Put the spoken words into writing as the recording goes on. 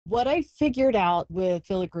What I figured out with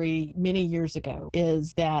filigree many years ago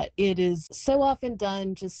is that it is so often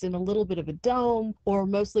done just in a little bit of a dome or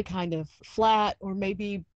mostly kind of flat or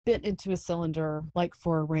maybe bent into a cylinder like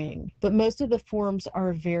for a ring. But most of the forms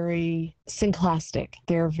are very synclastic.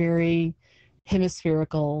 They're very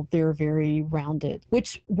hemispherical, they're very rounded,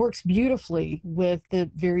 which works beautifully with the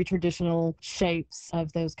very traditional shapes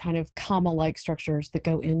of those kind of comma-like structures that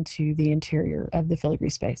go into the interior of the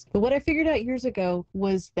filigree space. But what I figured out years ago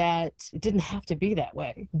was that it didn't have to be that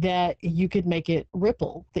way, that you could make it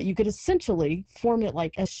ripple, that you could essentially form it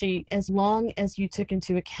like a sheet as long as you took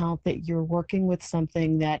into account that you're working with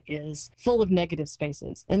something that is full of negative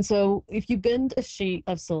spaces. And so if you bend a sheet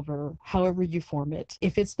of silver, however you form it,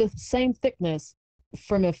 if it's the same thickness,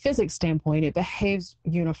 from a physics standpoint, it behaves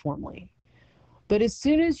uniformly. But as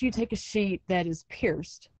soon as you take a sheet that is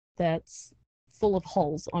pierced, that's full of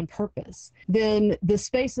holes on purpose, then the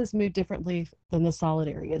spaces move differently than the solid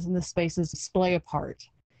areas and the spaces splay apart.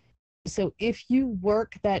 So if you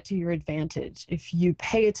work that to your advantage, if you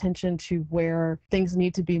pay attention to where things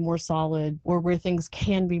need to be more solid or where things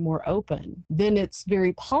can be more open, then it's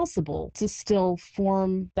very possible to still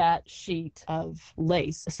form that sheet of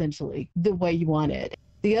lace, essentially, the way you want it.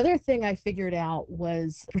 The other thing I figured out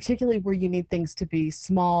was particularly where you need things to be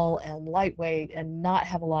small and lightweight and not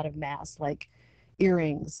have a lot of mass, like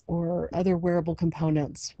earrings or other wearable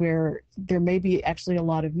components where there may be actually a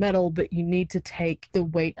lot of metal, but you need to take the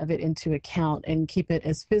weight of it into account and keep it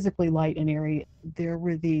as physically light and airy. There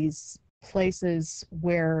were these places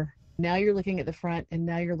where now you're looking at the front and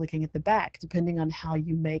now you're looking at the back, depending on how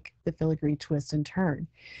you make the filigree twist and turn.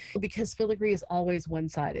 Because filigree is always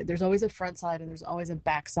one-sided. There's always a front side and there's always a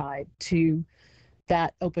back side to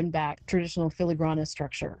that open back traditional filigrana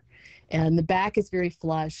structure. And the back is very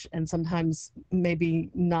flush and sometimes maybe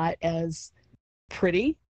not as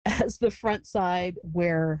pretty as the front side,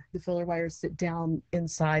 where the filler wires sit down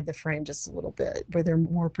inside the frame just a little bit, where they're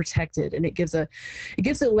more protected, and it gives a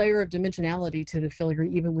layer of dimensionality to the filigree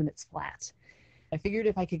even when it's flat. I figured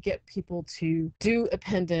if I could get people to do a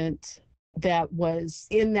pendant that was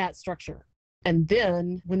in that structure, and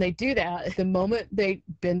then when they do that, the moment they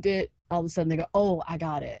bend it, all of a sudden they go, oh, I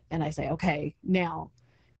got it. And I say, okay, now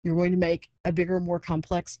you're going to make a bigger, more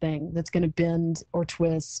complex thing that's going to bend or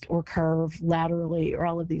twist or curve laterally or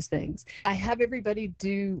all of these things. I have everybody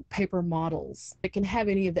do paper models. It can have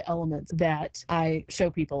any of the elements that I show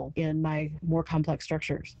people in my more complex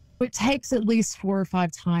structures. It takes at least 4 or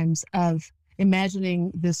 5 times of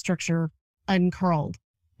imagining this structure uncurled.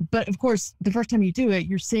 But of course, the first time you do it,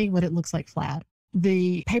 you're seeing what it looks like flat.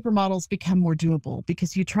 The paper models become more doable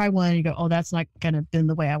because you try one and you go, oh, that's not going to bend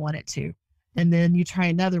the way I want it to. And then you try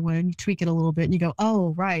another one, you tweak it a little bit and you go,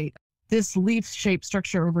 oh, right, this leaf-shaped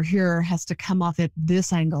structure over here has to come off at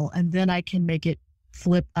this angle. And then I can make it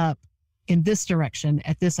flip up in this direction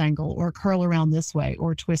at this angle or curl around this way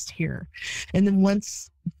or twist here. And then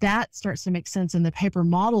once that starts to make sense in the paper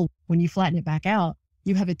model, when you flatten it back out,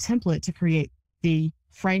 you have a template to create the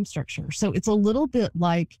frame structure. So it's a little bit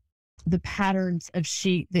like the patterns of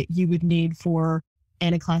sheet that you would need for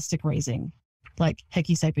anaclastic raising, like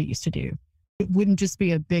Hecky Seipa used to do. It wouldn't just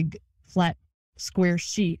be a big flat square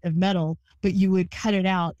sheet of metal, but you would cut it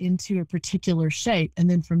out into a particular shape. And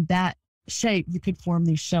then from that shape, you could form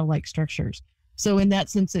these shell-like structures. So in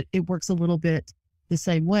that sense, it works a little bit the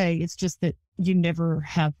same way. It's just that you never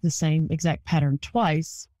have the same exact pattern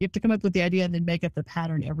twice. You have to come up with the idea and then make up the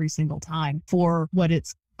pattern every single time for what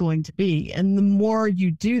it's going to be. And the more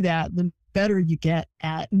you do that, the better you get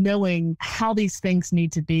at knowing how these things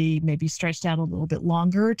need to be maybe stretched out a little bit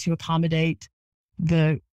longer to accommodate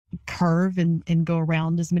the curve and go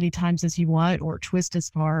around as many times as you want or twist as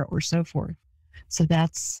far or so forth. So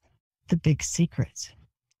that's the big secret.